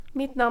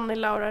Mitt namn är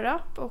Laura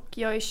Rapp och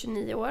jag är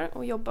 29 år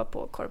och jobbar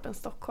på Korpen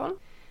Stockholm.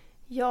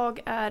 Jag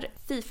är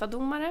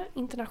FIFA-domare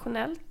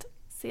internationellt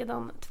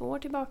sedan 2 år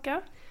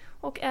tillbaka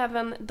och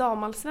även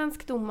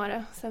damallsvensk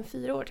domare sedan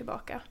 4 år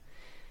tillbaka.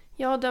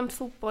 Jag har dömt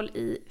fotboll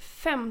i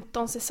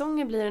 15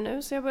 säsonger blir det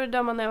nu, så jag började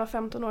döma när jag var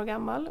 15 år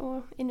gammal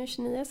och är nu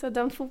 29, så jag har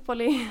dömt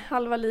fotboll i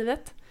halva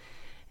livet.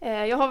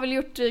 Jag har väl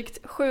gjort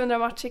drygt 700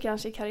 matcher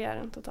kanske i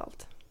karriären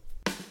totalt.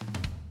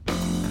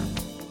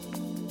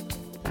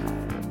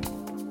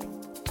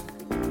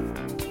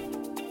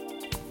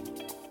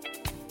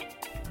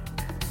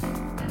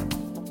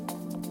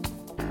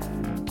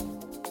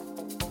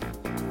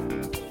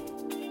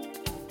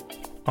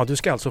 Ja, du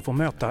ska alltså få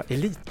möta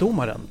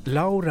elitdomaren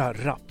Laura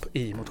Rapp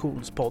i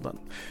Motionspodden.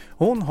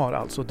 Hon har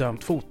alltså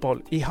dömt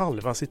fotboll i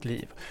halva sitt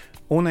liv.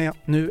 Hon är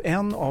nu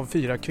en av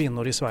 4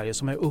 kvinnor i Sverige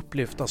som är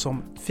upplyfta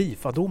som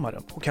FIFA-domare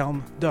och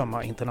kan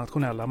döma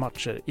internationella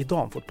matcher i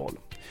damfotboll.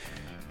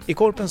 I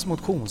Korpens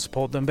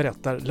Motionspodden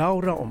berättar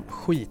Laura om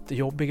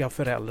skitjobbiga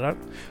föräldrar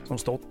som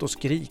stått och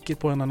skrikit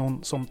på henne när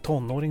hon som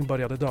tonåring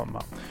började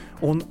döma.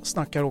 Hon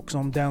snackar också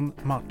om den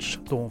match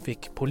då hon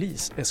fick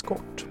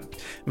poliseskort.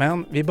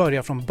 Men vi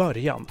börjar från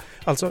början,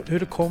 alltså hur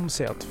det kom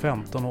sig att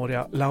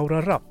 15-åriga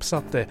Laura Rapp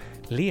satte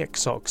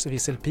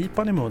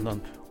leksaksvisselpipan i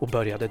munnen och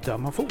började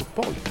döma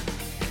fotboll.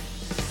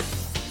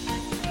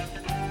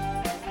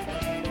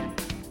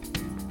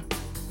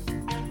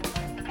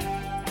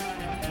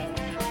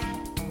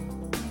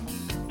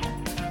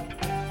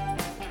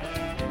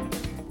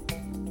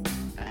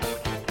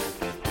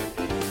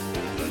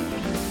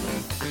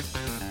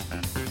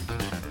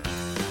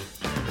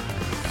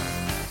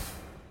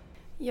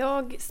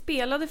 Jag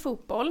spelade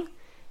fotboll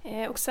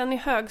och sen i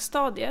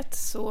högstadiet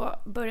så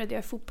började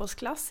jag i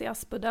fotbollsklass i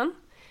Aspudden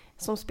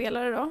som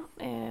spelare då.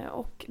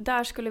 Och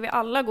där skulle vi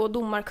alla gå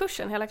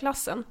domarkursen, hela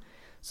klassen.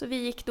 Så vi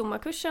gick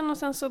domarkursen och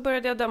sen så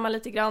började jag döma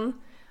lite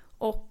grann.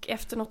 Och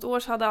efter något år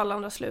så hade alla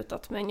andra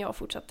slutat, men jag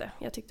fortsatte.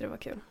 Jag tyckte det var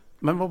kul.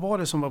 Men vad var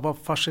det som var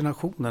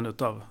fascinationen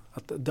utav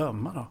att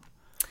döma då?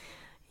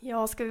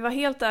 Ja, ska vi vara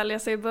helt ärliga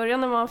så i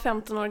början när man var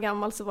 15 år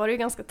gammal så var det ju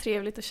ganska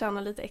trevligt att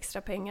tjäna lite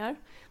extra pengar.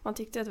 Man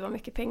tyckte att det var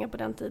mycket pengar på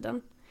den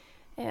tiden.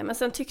 Men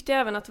sen tyckte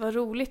jag även att det var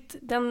roligt.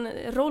 Den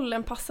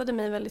rollen passade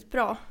mig väldigt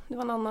bra. Det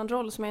var en annan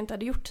roll som jag inte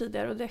hade gjort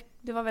tidigare och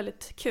det var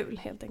väldigt kul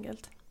helt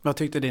enkelt. Vad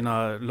tyckte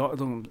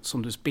de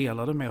som du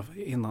spelade med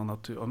innan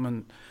att du,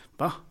 men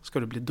va? Ska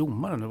du bli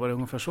domare nu? Var det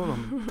ungefär så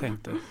de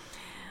tänkte?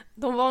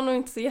 De var nog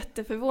inte så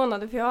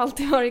jätteförvånade för jag har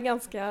alltid varit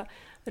ganska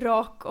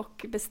rak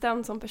och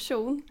bestämd som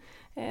person.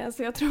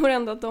 Så jag tror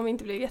ändå att de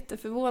inte blev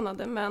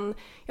jätteförvånade, men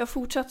jag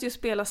fortsatte ju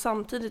spela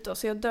samtidigt då,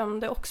 så jag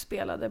dömde och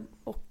spelade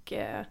och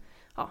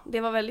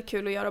det var väldigt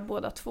kul att göra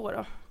båda två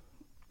då.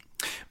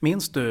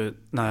 Minns du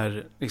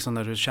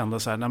när du kände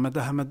så här, nej men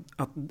det här med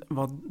att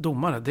vara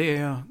domare,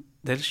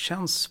 det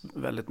känns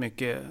väldigt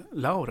mycket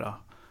Laura?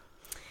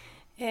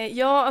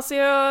 Ja, alltså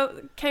jag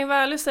kan ju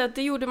väl säga att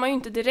det gjorde man ju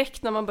inte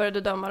direkt när man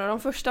började döma. De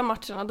första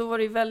matcherna, då var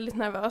det ju väldigt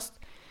nervöst.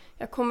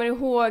 Jag kommer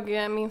ihåg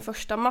min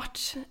första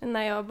match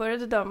när jag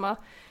började döma.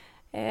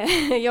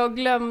 Jag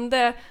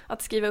glömde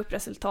att skriva upp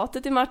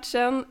resultatet i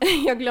matchen.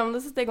 Jag glömde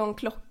att sätta igång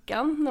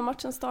klockan när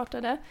matchen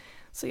startade.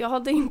 Så jag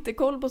hade inte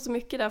koll på så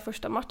mycket där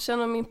första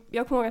matchen. Och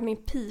jag kommer ihåg att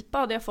min pipa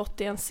hade jag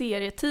fått i en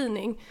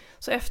serietidning.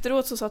 Så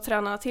efteråt så sa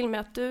tränarna till mig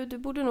att du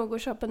borde nog gå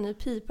och köpa en ny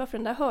pipa för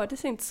den där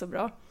hördes inte så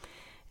bra.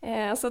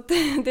 Så att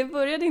det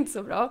började inte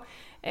så bra.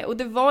 Och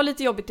det var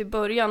lite jobbigt i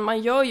början.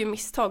 Man gör ju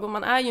misstag och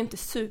man är ju inte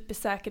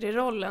supersäker i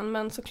rollen.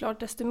 Men såklart,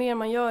 desto mer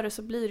man gör det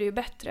så blir det ju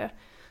bättre.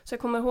 Så jag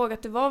kommer ihåg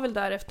att det var väl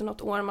där efter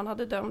något år man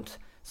hade dömt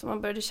så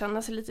man började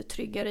känna sig lite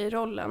tryggare i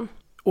rollen.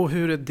 Och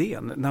hur är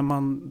det när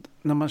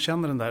man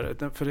känner den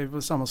där, för det är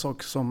väl samma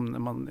sak som när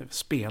man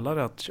spelar,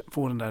 att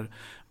få den där,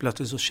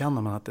 plötsligt så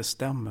känner man att det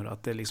stämmer,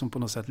 att det liksom på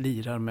något sätt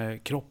lirar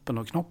med kroppen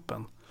och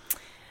knoppen.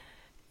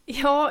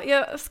 Ja,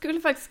 jag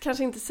skulle faktiskt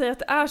kanske inte säga att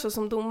det är så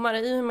som domare,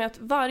 i och med att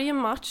varje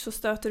match så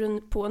stöter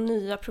du på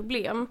nya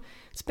problem.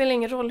 Det spelar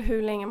ingen roll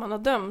hur länge man har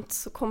dömt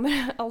så kommer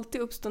det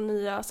alltid uppstå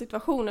nya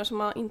situationer som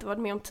man inte varit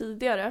med om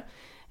tidigare.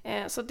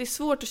 Så det är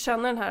svårt att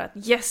känna den här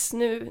att yes,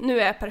 nu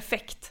är jag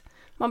perfekt.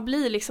 Man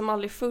blir liksom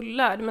aldrig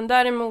fullärd, men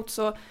däremot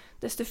så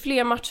desto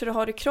fler matcher du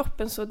har i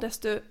kroppen så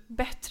desto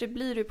bättre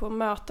blir du på att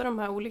möta de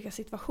här olika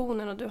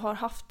situationerna du har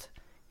haft.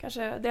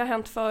 Kanske det har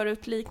hänt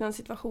förut, liknande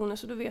situationer,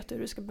 så då vet du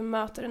hur du ska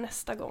bemöta det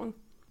nästa gång.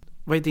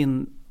 Vad är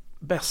din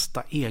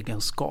bästa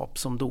egenskap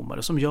som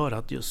domare som gör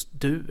att just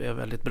du är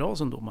väldigt bra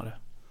som domare?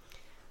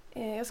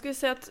 Jag skulle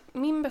säga att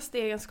min bästa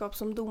egenskap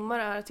som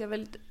domare är att jag är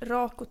väldigt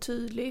rak och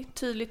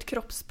tydligt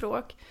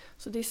kroppsspråk.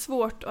 Så det är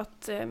svårt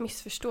att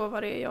missförstå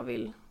vad det är jag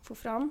vill få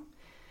fram.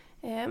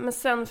 Men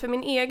sen för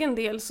min egen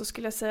del så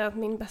skulle jag säga att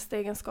min bästa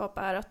egenskap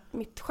är att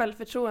mitt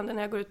självförtroende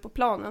när jag går ut på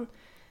planen.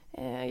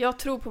 Jag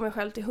tror på mig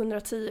själv till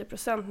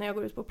 110% när jag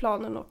går ut på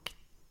planen och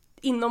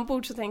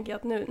inombords så tänker jag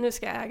att nu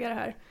ska jag äga det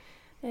här.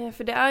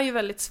 För det är ju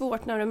väldigt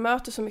svårt när du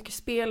möter så mycket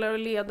spelare och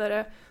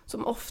ledare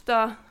som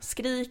ofta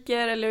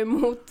skriker eller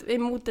är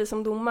emot dig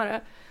som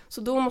domare.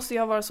 Så då måste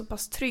jag vara så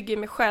pass trygg i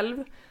mig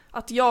själv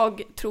att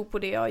jag tror på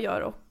det jag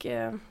gör och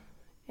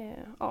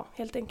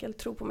helt enkelt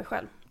tro på mig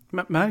själv.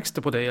 Märks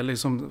det på dig, eller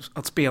liksom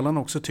att spelarna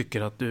också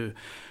tycker att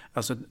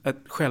alltså ett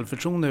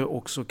självförtroende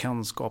också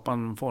kan skapa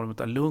en form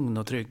av lugn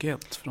och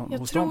trygghet hos dem?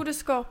 Jag tror det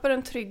skapar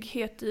en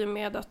trygghet i och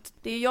med att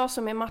det är jag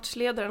som är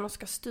matchledaren och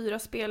ska styra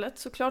spelet.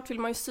 Såklart vill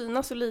man ju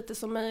synas så lite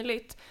som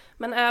möjligt,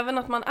 men även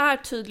att man är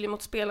tydlig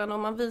mot spelarna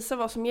och man visar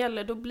vad som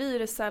gäller, då blir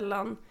det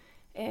sällan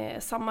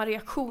samma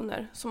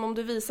reaktioner. Som om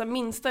du visar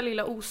minsta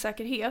lilla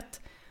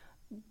osäkerhet,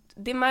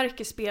 det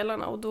märker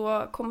spelarna och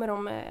då kommer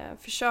de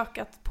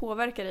försöka att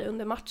påverka dig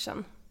under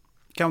matchen.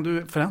 Kan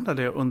du förändra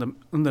det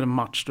under en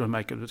match då du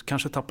märker att du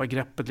kanske tappar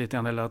greppet lite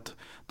grann, eller att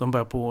de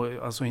börjar på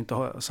alltså inte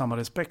ha samma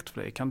respekt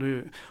för dig?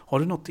 Har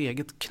du något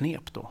eget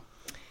knep då?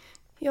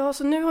 Ja,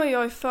 så nu har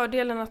jag ju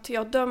fördelen att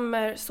jag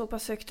dömer så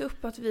pass högt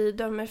upp att vi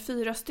dömer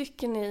 4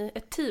 stycken i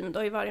ett team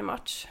då i varje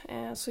match.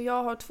 Så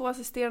jag har 2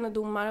 assisterande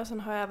domare och sen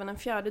har jag även en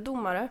 4:e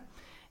domare.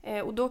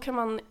 Och då kan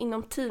man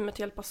inom teamet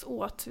hjälpas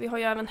åt. Vi har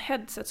ju även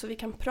headset så vi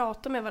kan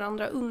prata med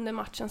varandra under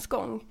matchens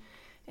gång.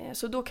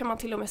 Så då kan man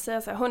till och med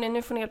säga så här: hörni,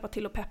 nu får ni hjälpa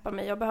till att peppa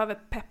mig, jag behöver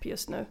pepp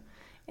just nu.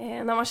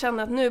 När man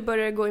känner att nu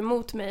börjar det gå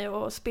emot mig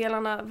och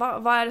spelarna,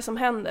 vad är det som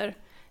händer?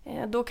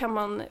 Då kan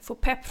man få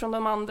pepp från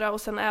de andra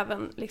och sen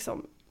även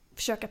liksom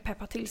försöka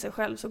peppa till sig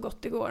själv så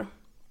gott det går.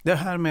 Det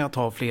här med att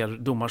ha fler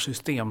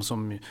domarsystem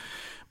som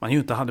man ju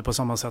inte hade på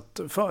samma sätt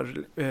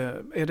förr.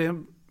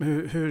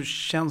 Hur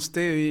känns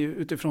det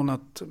utifrån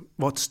att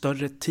vara ett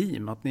större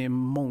team? Att ni är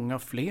många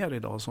fler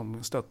idag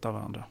som stöttar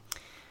varandra?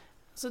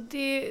 Så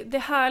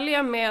det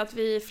härliga med att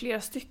vi är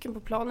flera stycken på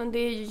planen, det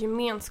är ju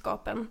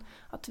gemenskapen.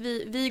 Att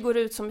vi går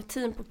ut som ett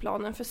team på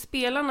planen. För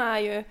spelarna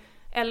är ju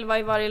 11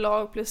 i varje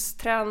lag plus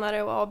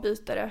tränare och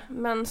avbytare.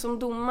 Men som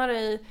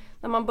domare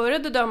när man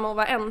började döma och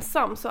vara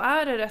ensam så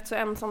är det rätt så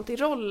ensamt i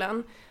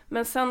rollen.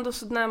 Men sen då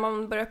så när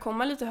man börjar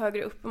komma lite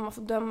högre upp och man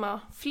får döma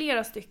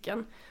flera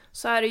stycken,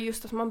 så är det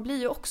just att man blir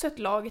ju också ett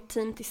lag, ett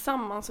team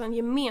tillsammans och en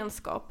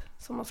gemenskap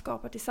som man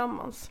skapar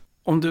tillsammans.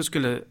 Om du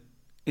skulle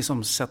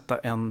liksom sätta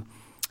en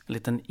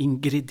liten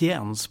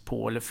ingrediens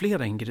på, eller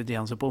flera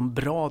ingredienser på en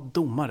bra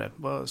domare,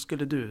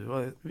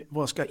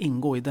 vad ska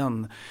ingå i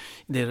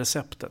det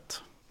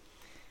receptet?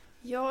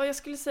 Ja, jag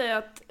skulle säga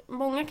att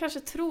många kanske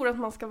tror att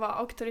man ska vara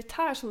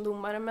auktoritär som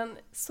domare, men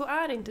så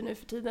är det inte nu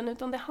för tiden,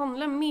 utan det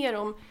handlar mer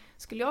om,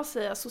 skulle jag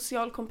säga,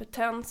 social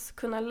kompetens,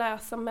 kunna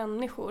läsa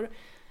människor,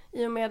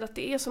 i och med att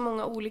det är så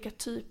många olika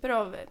typer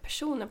av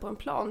personer på en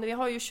plan. Vi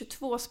har ju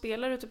 22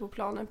 spelare ute på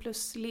planen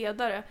plus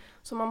ledare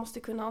som man måste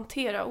kunna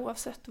hantera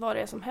oavsett vad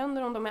det är som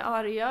händer, om de är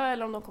arga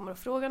eller om de kommer att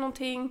fråga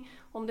någonting.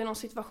 Om det är någon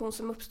situation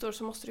som uppstår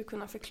så måste du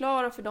kunna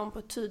förklara för dem på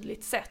ett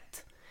tydligt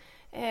sätt.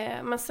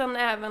 Men sen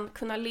även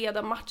kunna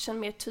leda matchen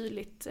med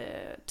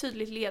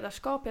tydligt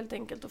ledarskap helt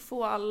enkelt och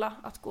få alla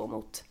att gå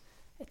mot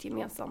ett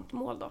gemensamt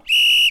mål då.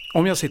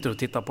 Om jag sitter och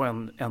tittar på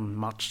en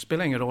match,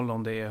 spelar ingen roll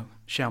om det är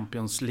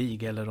Champions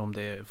League eller om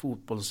det är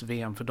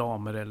fotbolls-VM för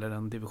damer eller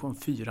en division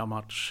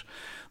 4-match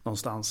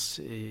någonstans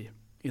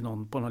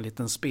på någon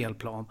liten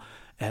spelplan,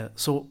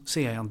 så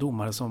ser jag en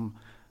domare som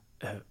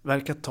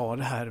verkar ta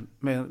det här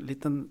med en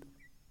liten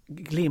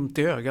glimt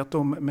i ögat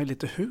och med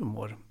lite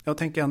humor. Jag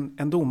tänker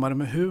en domare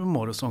med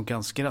humor som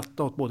kan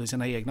skratta åt både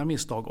sina egna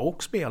misstag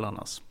och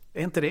spelarnas.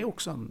 Är inte det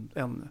också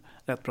en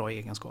rätt bra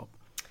egenskap?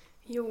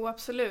 Jo,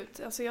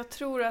 absolut. Alltså jag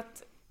tror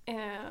att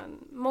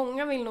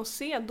många vill nog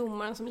se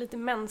domaren som lite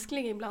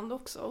mänsklig ibland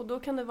också. Och då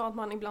kan det vara att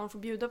man ibland får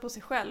bjuda på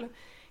sig själv.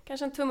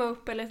 Kanske en tumme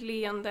upp eller ett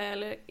leende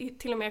eller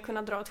till och med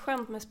kunna dra ett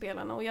skämt med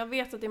spelarna. Och jag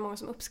vet att det är många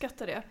som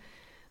uppskattar det.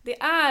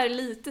 Det är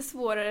lite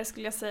svårare,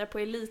 skulle jag säga, på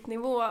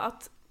elitnivå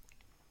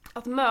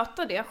att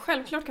möta det.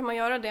 Självklart kan man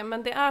göra det,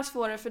 men det är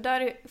svårare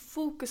för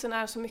fokusen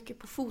är så mycket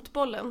på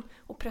fotbollen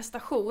och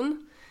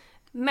prestation.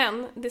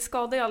 Men det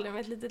skadar ju aldrig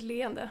med ett litet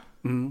leende.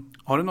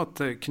 Har du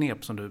något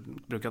knep som du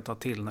brukar ta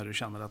till när du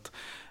känner att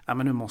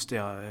men nu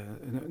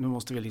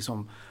måste vi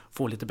liksom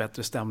få lite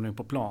bättre stämning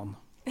på plan?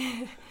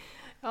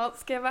 Ja,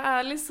 ska jag vara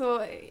ärlig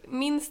så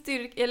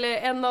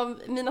en av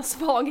mina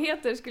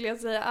svagheter skulle jag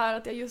säga är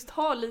att jag just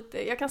har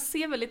jag kan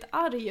se väldigt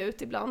arg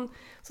ut ibland.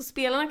 Så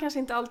spelarna kanske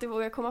inte alltid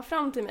vågar komma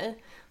fram till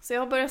mig. Så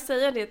jag har börjat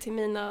säga det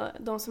till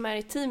de som är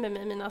i team med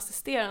mig, mina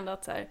assisterande,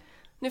 att så här,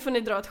 nu får ni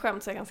dra ett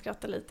skämt så jag kan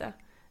skratta lite.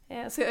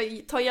 Så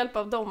jag tar hjälp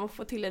av dem och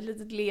får till ett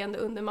litet leende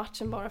under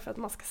matchen bara för att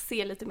man ska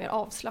se lite mer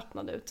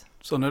avslappnad ut.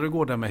 Så när du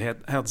går där med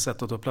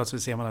headsetet och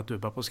plötsligt ser man att du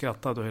bara på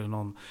skratta, då är det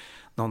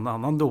någon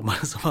annan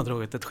domare som har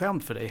dragit ett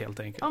skämt för dig helt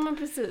enkelt? Ja, men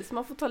precis.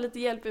 Man får ta lite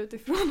hjälp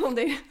utifrån om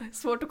det är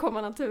svårt att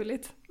komma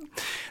naturligt.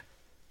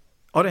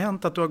 Har det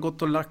hänt att du har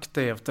gått och lagt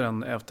dig efter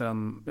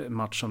en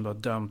match som du har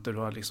dömt och du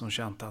har liksom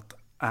känt att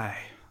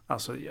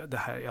alltså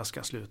jag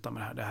ska sluta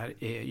med det här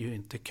är ju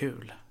inte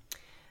kul?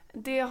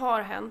 Det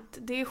har hänt.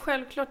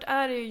 Självklart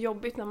är det ju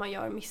jobbigt när man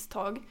gör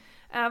misstag.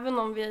 Även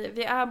om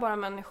vi är bara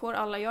människor,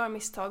 alla gör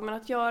misstag. Men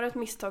att göra ett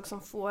misstag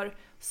som får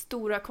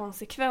stora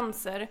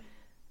konsekvenser,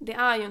 det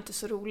är ju inte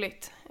så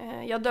roligt.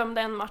 Jag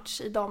dömde en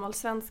match i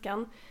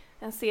damallsvenskan,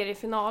 en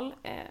seriefinal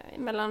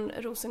mellan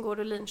Rosengård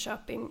och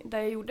Linköping, där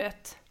jag gjorde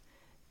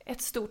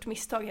ett stort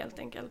misstag helt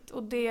enkelt.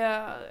 Och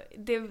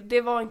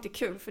det var inte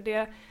kul, för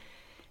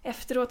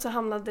efteråt så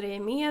hamnade det i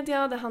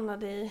media, det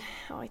hamnade i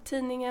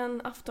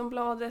tidningen,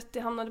 Aftonbladet, det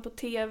hamnade på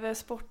TV,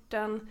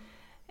 sporten.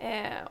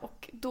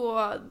 Och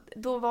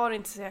då var det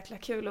inte så jäkla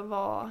kul att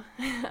vara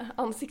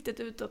ansiktet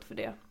utåt för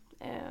det.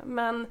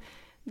 Men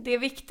det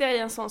viktiga i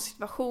en sån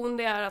situation,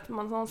 det är att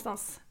man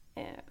någonstans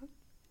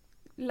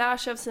lär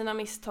sig av sina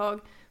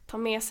misstag, tar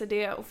med sig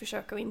det och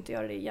försöker att inte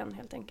göra det igen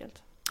helt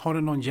enkelt. Har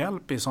du någon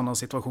hjälp i sådana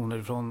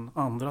situationer från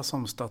andra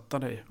som stöttar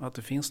dig? Att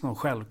det finns någon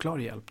självklar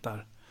hjälp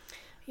där?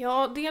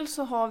 Ja, dels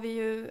så har vi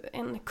ju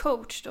en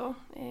coach då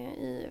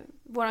i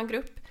våran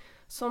grupp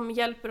som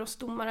hjälper oss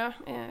domare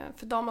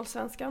för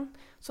damallsvenskan.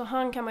 Så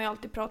han kan man ju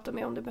alltid prata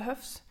med om det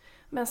behövs.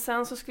 Men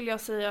sen så skulle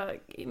jag säga,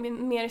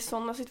 mer i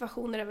sådana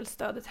situationer är väl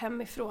stödet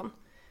hemifrån.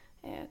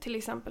 Till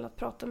exempel att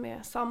prata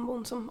med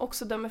sambon som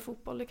också dömer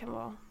fotboll. Det kan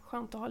vara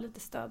skönt att ha lite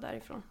stöd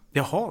därifrån.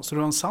 Jaha, så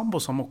du har en sambo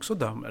som också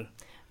dömer?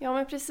 Ja,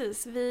 men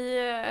precis.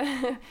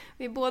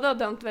 Vi båda har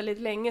dömt väldigt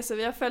länge, så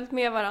vi har följt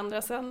med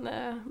varandra sedan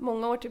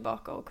många år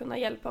tillbaka och kunnat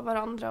hjälpa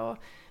varandra. Och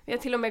vi har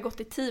till och med gått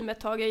i team ett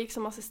tag. Jag gick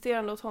som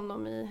assisterande åt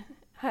honom i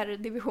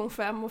division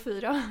 5 och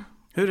 4.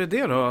 Hur är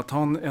det då att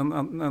ha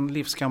en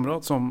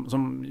livskamrat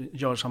som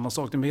gör samma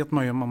sak? Det vet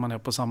man ju om man är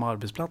på samma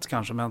arbetsplats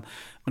kanske, men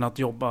att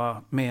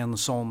jobba med en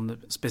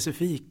sån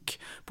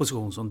specifik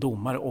position som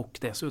domare och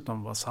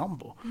dessutom vara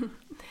sambo.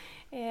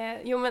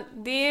 Jo, men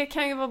det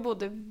kan ju vara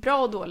både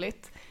bra och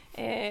dåligt.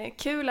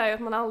 Kul är ju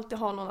att man alltid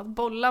har någon att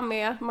bolla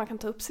med, man kan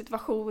ta upp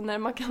situationer,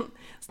 man kan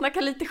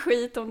snacka lite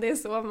skit om det är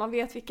så, man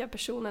vet vilka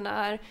personerna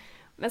är.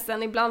 Men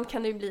sen ibland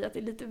kan det ju bli att det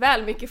är lite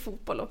väl mycket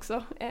fotboll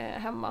också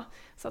hemma.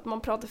 Så att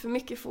man pratar för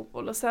mycket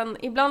fotboll. Och sen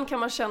ibland kan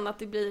man känna att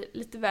det blir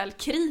lite väl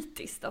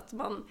kritiskt. Att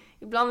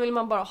ibland vill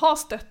man bara ha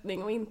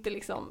stöttning och inte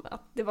liksom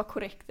att det var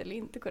korrekt eller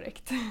inte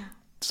korrekt.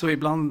 Så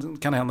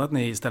ibland kan det hända att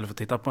ni istället för att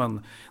titta på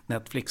en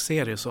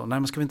Netflix-serie så, nej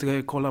men ska vi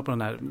inte kolla på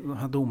den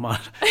här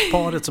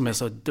domarparet som är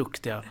så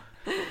duktiga?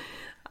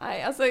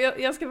 Nej, alltså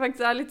jag ska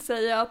faktiskt ärligt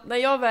säga att när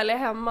jag väl är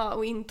hemma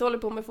och inte håller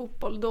på med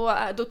fotboll,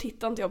 då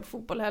tittar inte jag på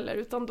fotboll heller,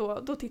 utan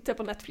då tittar jag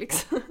på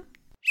Netflix.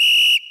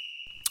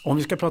 Om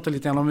vi ska prata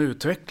lite grann om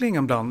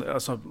utvecklingen bland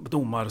alltså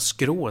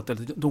domarskrået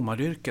eller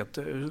domaryrket.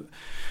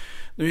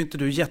 Nu är inte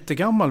du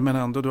jättegammal,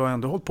 men du har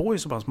ändå hållit på i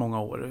så pass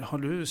många år.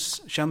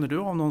 Känner du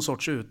av någon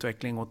sorts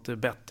utveckling åt det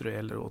bättre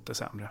eller åt det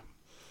sämre?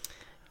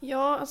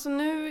 Ja, alltså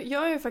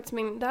jag är ju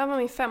faktiskt det här var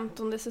min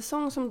 15:e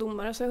säsong som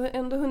domare, så jag har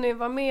ändå hunnit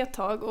vara med ett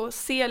tag och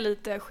se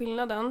lite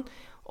skillnaden.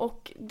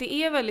 Och det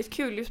är väldigt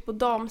kul just på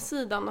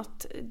damsidan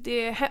att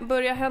det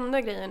börjar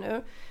hända grejer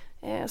nu.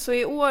 Så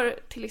i år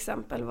till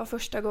exempel var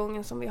första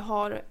gången som vi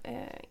har,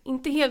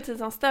 inte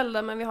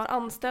heltidsanställda, men vi har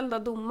anställda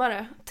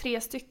domare.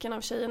 3 stycken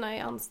av tjejerna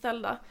är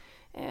anställda.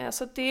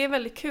 Så att det är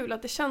väldigt kul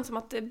att det känns som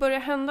att det börjar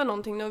hända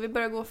någonting nu och vi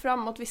börjar gå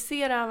framåt. Vi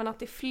ser även att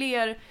det är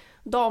fler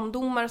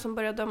damdomare som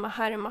börjar döma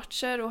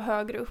herrmatcher och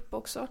högre upp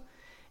också.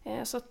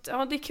 Så att,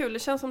 ja, det är kul. Det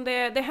känns som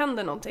det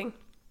händer någonting.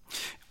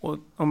 Och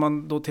om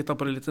man då tittar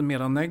på det lite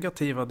mer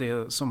negativa,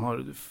 det som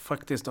har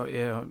faktiskt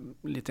är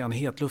lite grann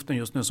hetluften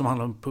just nu som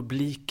handlar om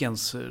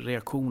publikens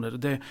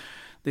reaktioner.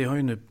 Det har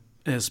ju nu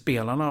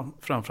spelarna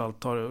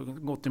framförallt har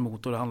gått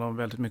emot och det handlar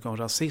väldigt mycket om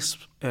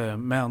rasism.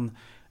 Men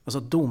alltså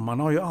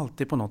domarna har ju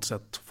alltid på något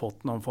sätt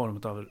fått någon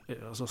form av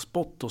alltså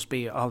spott och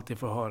spe, alltid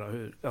får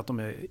höra att de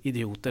är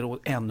idioter och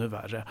ännu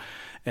värre.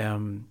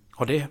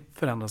 Har det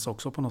förändrats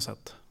också på något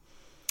sätt?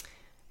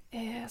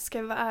 Ska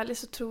jag vara ärlig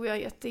så tror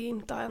jag att det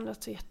inte har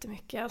ändrats så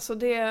jättemycket.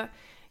 Alltså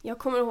jag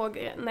kommer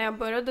ihåg när jag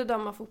började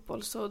döma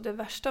fotboll, så det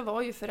värsta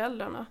var ju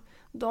föräldrarna.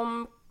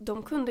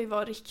 De kunde ju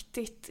vara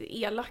riktigt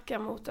elaka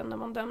mot en när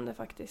man dömde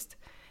faktiskt.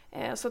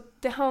 Så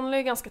det handlar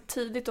ju ganska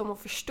tidigt om att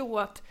förstå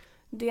att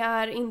det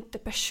är inte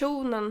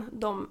personen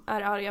de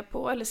är arga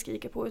på eller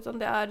skriker på, utan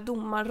det är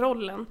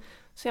domarrollen.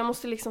 Så jag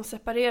måste liksom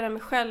separera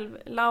mig själv,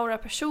 Laura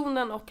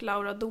personen och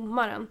Laura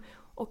domaren.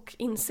 Och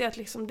inse att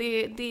liksom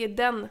det är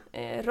den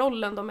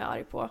rollen de är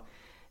arg på.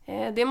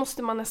 Det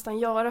måste man nästan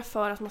göra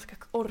för att man ska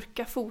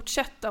orka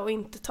fortsätta och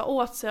inte ta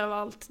åt sig av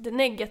allt det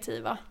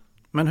negativa.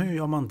 Men hur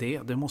gör man det?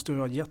 Det måste ju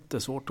vara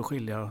jättesvårt att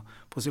skilja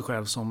på sig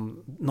själv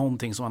som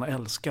någonting som man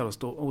älskar och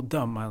stå och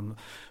döma en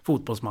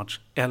fotbollsmatch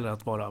eller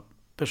att vara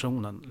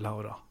personen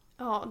Laura.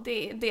 Ja,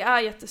 det är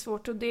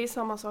jättesvårt och det är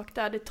samma sak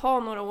där. Det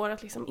tar några år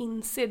att liksom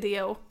inse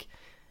det och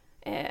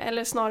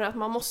eller snarare att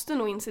man måste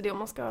nog inse det om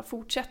man ska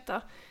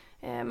fortsätta.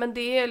 Men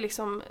det är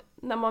liksom,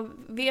 när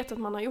man vet att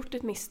man har gjort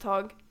ett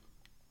misstag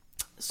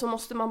så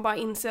måste man bara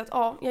inse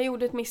att jag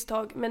gjorde ett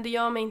misstag, men det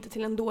gör mig inte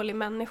till en dålig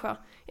människa.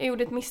 Jag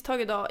gjorde ett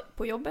misstag idag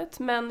på jobbet,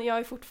 men jag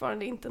är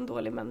fortfarande inte en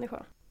dålig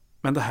människa.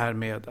 Men det här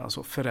med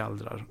alltså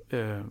föräldrar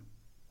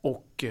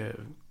och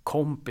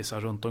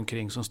kompisar runt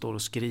omkring som står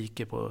och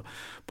skriker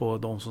på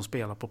de som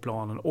spelar på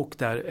planen och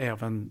där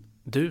även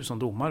du som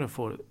domare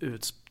får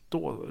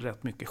utstå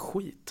rätt mycket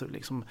skit.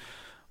 Liksom,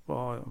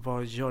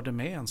 vad gör det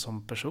med en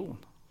som person?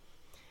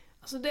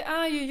 Alltså det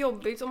är ju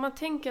jobbigt om man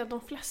tänker att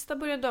de flesta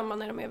börjar döma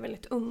när de är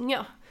väldigt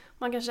unga.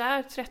 Man kanske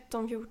är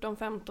 13, 14,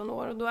 15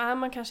 år och då är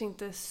man kanske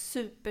inte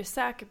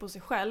supersäker på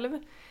sig själv.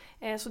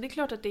 Så det är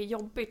klart att det är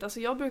jobbigt. Alltså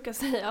jag brukar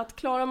säga att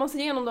klarar man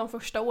sig igenom de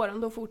första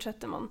åren, då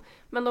fortsätter man.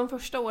 Men de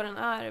första åren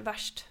är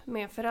värst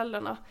med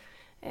föräldrarna.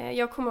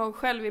 Jag kommer ihåg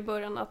själv i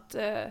början att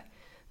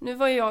nu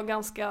var jag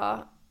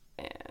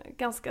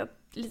ganska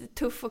lite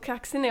tuff och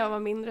kaxig när jag var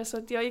mindre. Så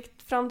att jag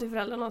gick fram till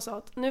föräldrarna och sa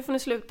att nu får ni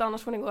sluta,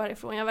 annars får ni gå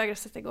härifrån. Jag vägrar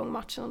sätta igång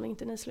matchen om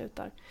inte ni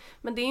slutar.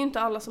 Men det är ju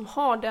inte alla som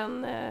har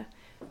den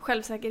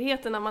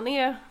självsäkerheten när man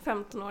är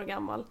 15 år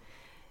gammal.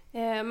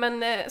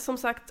 Men som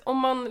sagt, om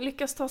man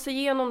lyckas ta sig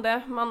igenom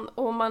det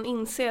och man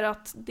inser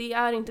att det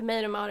är inte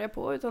mig de är arga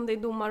på, utan det är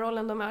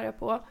domarrollen de är arga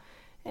på.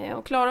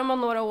 Och klarar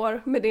man några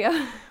år med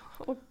det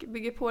och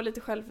bygger på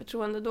lite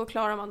självförtroende, då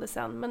klarar man det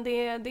sen. Men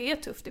det är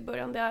tufft i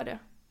början, det är det.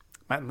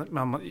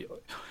 Men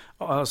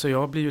alltså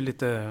jag blir ju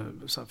lite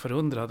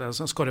förundrad.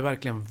 Alltså, ska det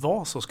verkligen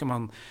vara så? Ska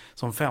man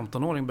som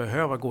 15-åring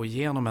behöva gå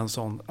igenom en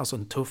sån, alltså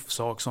en tuff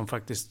sak som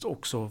faktiskt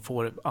också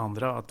får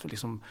andra att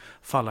liksom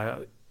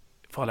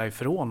falla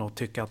ifrån och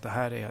tycka att det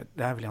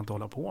här vill jag inte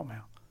hålla på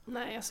med?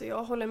 Nej, alltså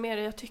jag håller med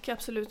dig. Jag tycker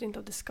absolut inte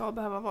att det ska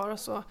behöva vara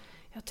så.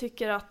 Jag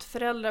tycker att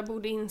föräldrar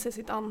borde inse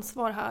sitt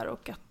ansvar här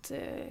och att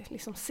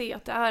liksom se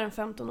att det är en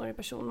 15-årig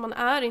person. Man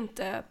är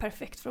inte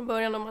perfekt från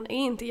början och man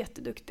är inte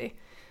jätteduktig.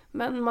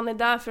 Men man är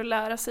där för att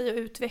lära sig och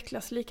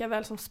utvecklas lika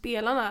väl som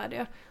spelarna är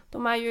det.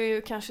 De är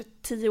ju kanske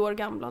 10 år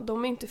gamla.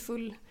 De är inte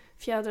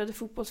fullfjädrade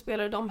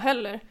fotbollsspelare de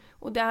heller.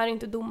 Och det är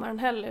inte domaren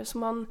heller.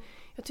 Så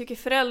jag tycker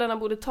föräldrarna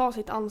borde ta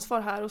sitt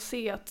ansvar här och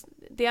se att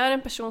det är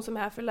en person som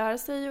är här för att lära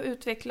sig och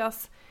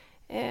utvecklas.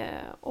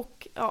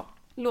 Och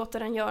låta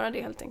den göra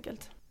det helt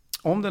enkelt.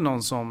 Om det är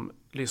någon som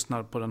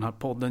lyssnar på den här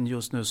podden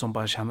just nu som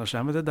bara känner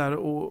sig med det där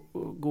och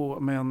gå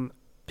med en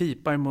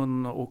pipa i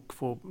mun och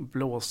få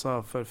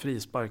blåsa för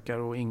frisparkar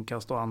och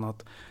inkast och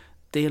annat.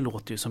 Det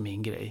låter ju som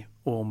min grej.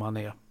 Och om man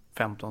är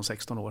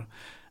 15-16 år.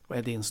 Vad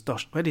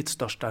är ditt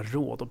största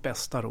råd och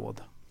bästa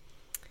råd?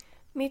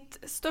 Mitt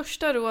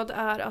största råd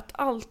är att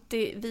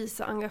alltid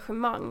visa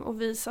engagemang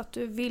och visa att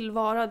du vill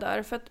vara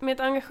där. För att med ett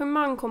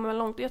engagemang kommer man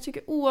långt. Jag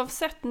tycker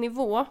oavsett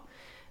nivå,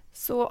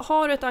 så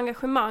har du ett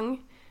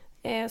engagemang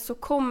så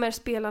kommer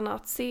spelarna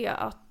att se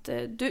att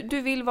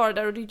du vill vara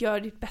där och du gör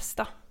ditt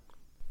bästa.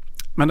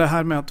 Men det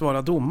här med att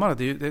vara domare,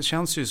 det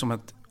känns ju som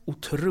ett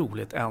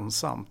otroligt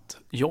ensamt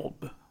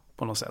jobb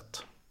på något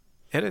sätt.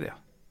 Är det det?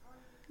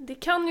 Det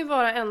kan ju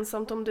vara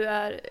ensamt om du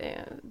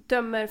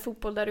dömer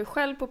fotboll där du är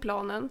själv på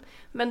planen.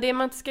 Men det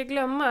man inte ska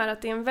glömma är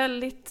att det är en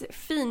väldigt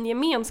fin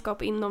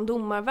gemenskap inom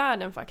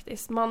domarvärlden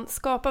faktiskt. Man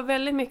skapar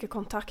väldigt mycket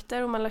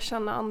kontakter och man lär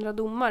känna andra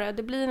domare.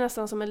 Det blir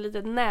nästan som ett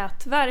litet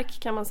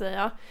nätverk kan man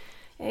säga.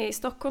 I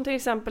Stockholm till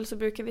exempel så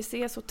brukar vi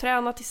ses och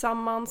träna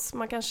tillsammans.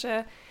 Man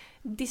kanske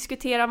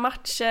diskuterar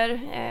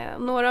matcher.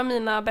 Några av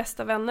mina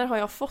bästa vänner har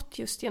jag fått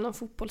just genom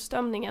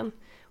fotbollsdömningen.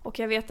 Och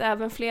jag vet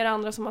även flera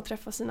andra som har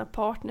träffat sina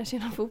partners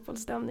genom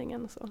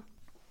fotbollsdömningen. Och så.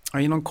 Ja,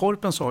 inom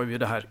Korpen så har vi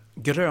det här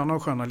gröna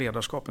och sköna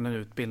ledarskapen, en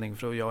utbildning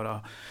för att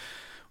göra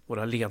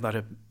våra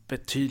ledare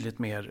betydligt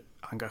mer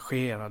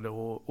engagerade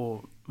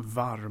och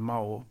varma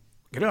och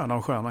gröna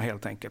och sköna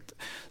helt enkelt.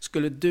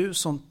 Skulle du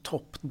som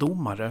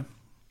toppdomare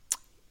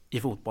i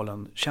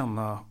fotbollen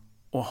känna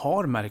och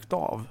har märkt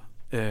av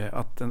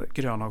att det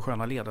gröna och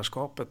sköna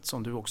ledarskapet,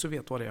 som du också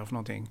vet vad det är för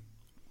någonting,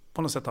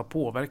 på något sätt har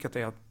påverkat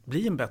dig att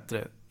bli en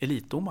bättre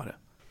elitdomare?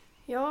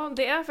 Ja,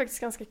 det är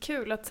faktiskt ganska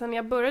kul att sen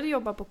jag började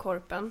jobba på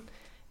Korpen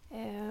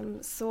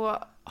så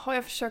har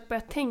jag försökt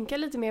börja tänka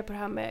lite mer på det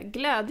här med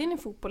glädjen i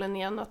fotbollen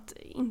igen. Att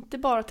inte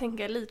bara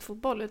tänka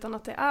elitfotboll utan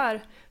att det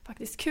är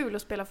faktiskt kul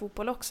att spela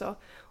fotboll också.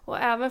 Och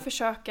även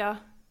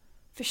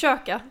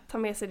försöka ta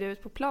med sig det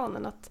ut på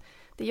planen. Att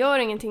det gör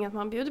ingenting att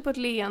man bjuder på ett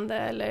leende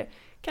eller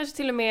kanske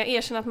till och med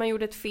erkänna att man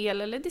gjorde ett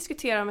fel eller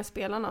diskutera med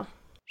spelarna.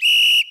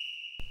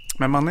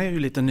 Men man är ju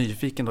lite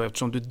nyfiken då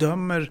eftersom du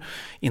dömer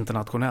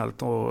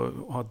internationellt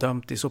och har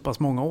dömt i så pass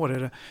många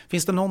år.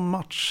 Finns det någon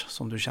match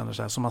som du känner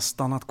så här, som har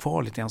stannat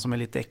kvar lite grann, som är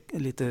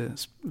lite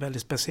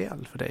väldigt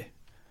speciell för dig?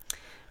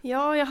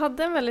 Ja, jag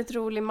hade en väldigt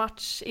rolig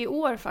match i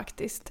år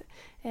faktiskt.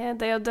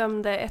 Där jag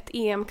dömde ett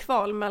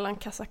EM-kval mellan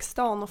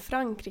Kazakstan och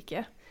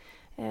Frankrike.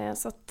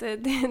 Så att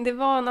det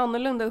var en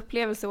annorlunda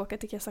upplevelse att åka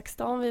till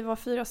Kazakstan. Vi var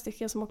 4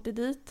 stycken som åkte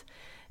dit.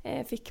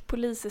 Fick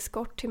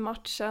poliseskort till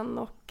matchen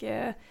och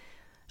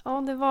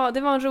ja,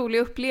 det var en rolig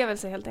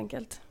upplevelse helt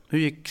enkelt. Hur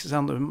gick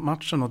sen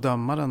matchen och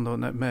dömaren då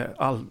med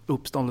all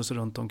uppståndelse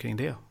runt omkring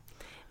det?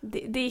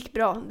 Det gick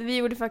bra. Vi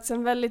gjorde faktiskt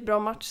en väldigt bra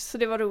match så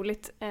det var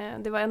roligt.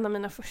 Det var en av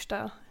mina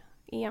första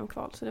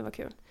EM-kval så det var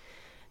kul.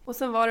 Och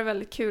sen var det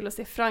väldigt kul att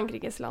se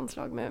Frankrikes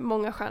landslag med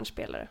många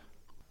stjärnspelare.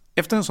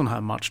 Efter en sån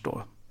här match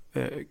då,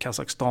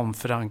 Kazakstan,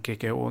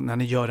 Frankrike, och när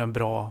ni gör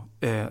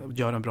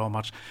en bra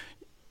match,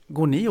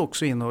 går ni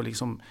också in och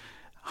liksom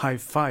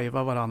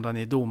high-fiva varandra,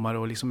 ni domare,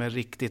 och liksom är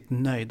riktigt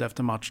nöjda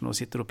efter matchen och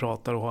sitter och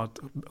pratar och har ett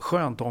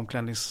skönt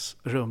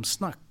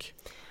omklädningsrumssnack?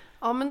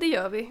 Ja, men det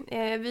gör vi.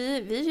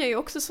 Vi gör ju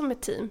också som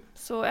ett team.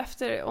 Så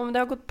om det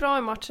har gått bra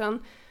i matchen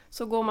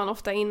så går man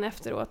ofta in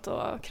efteråt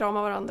och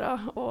kramar varandra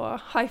och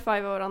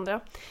high-fivar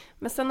varandra.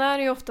 Men sen är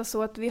det ju ofta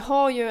så att vi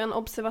har ju en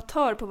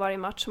observatör på varje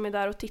match som är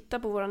där och tittar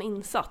på våran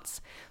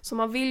insats. Så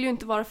man vill ju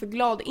inte vara för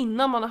glad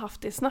innan man har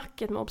haft det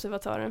snacket med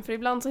observatören. För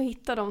ibland så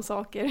hittar de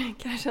saker,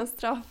 kanske en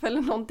straff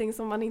eller någonting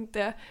som man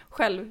inte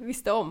själv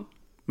visste om.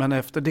 Men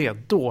efter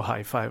det, då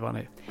high-fivar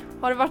ni?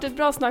 Har det varit ett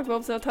bra snack med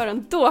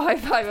observatören, då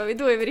high-fivar vi,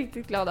 då är vi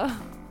riktigt glada.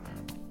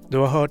 Du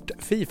har hört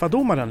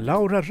FIFA-domaren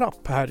Laura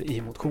Rapp här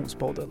i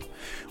Motionspodden.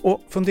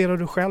 Och funderar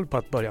du själv på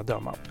att börja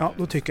döma? Ja,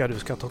 då tycker jag du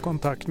ska ta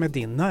kontakt med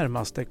din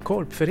närmaste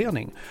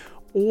korpförening.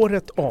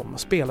 Året om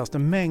spelas det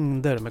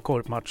mängder med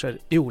korpmatcher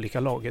i olika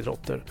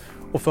lagidrotter.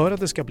 Och för att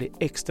det ska bli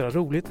extra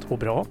roligt och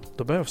bra,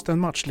 då behövs det en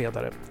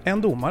matchledare,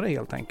 en domare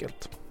helt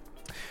enkelt.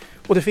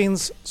 Och det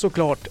finns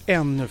såklart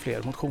ännu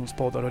fler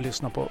motionspoddar att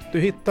lyssna på. Du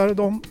hittar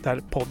dem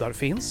där poddar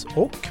finns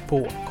och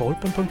på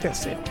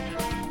korpen.se.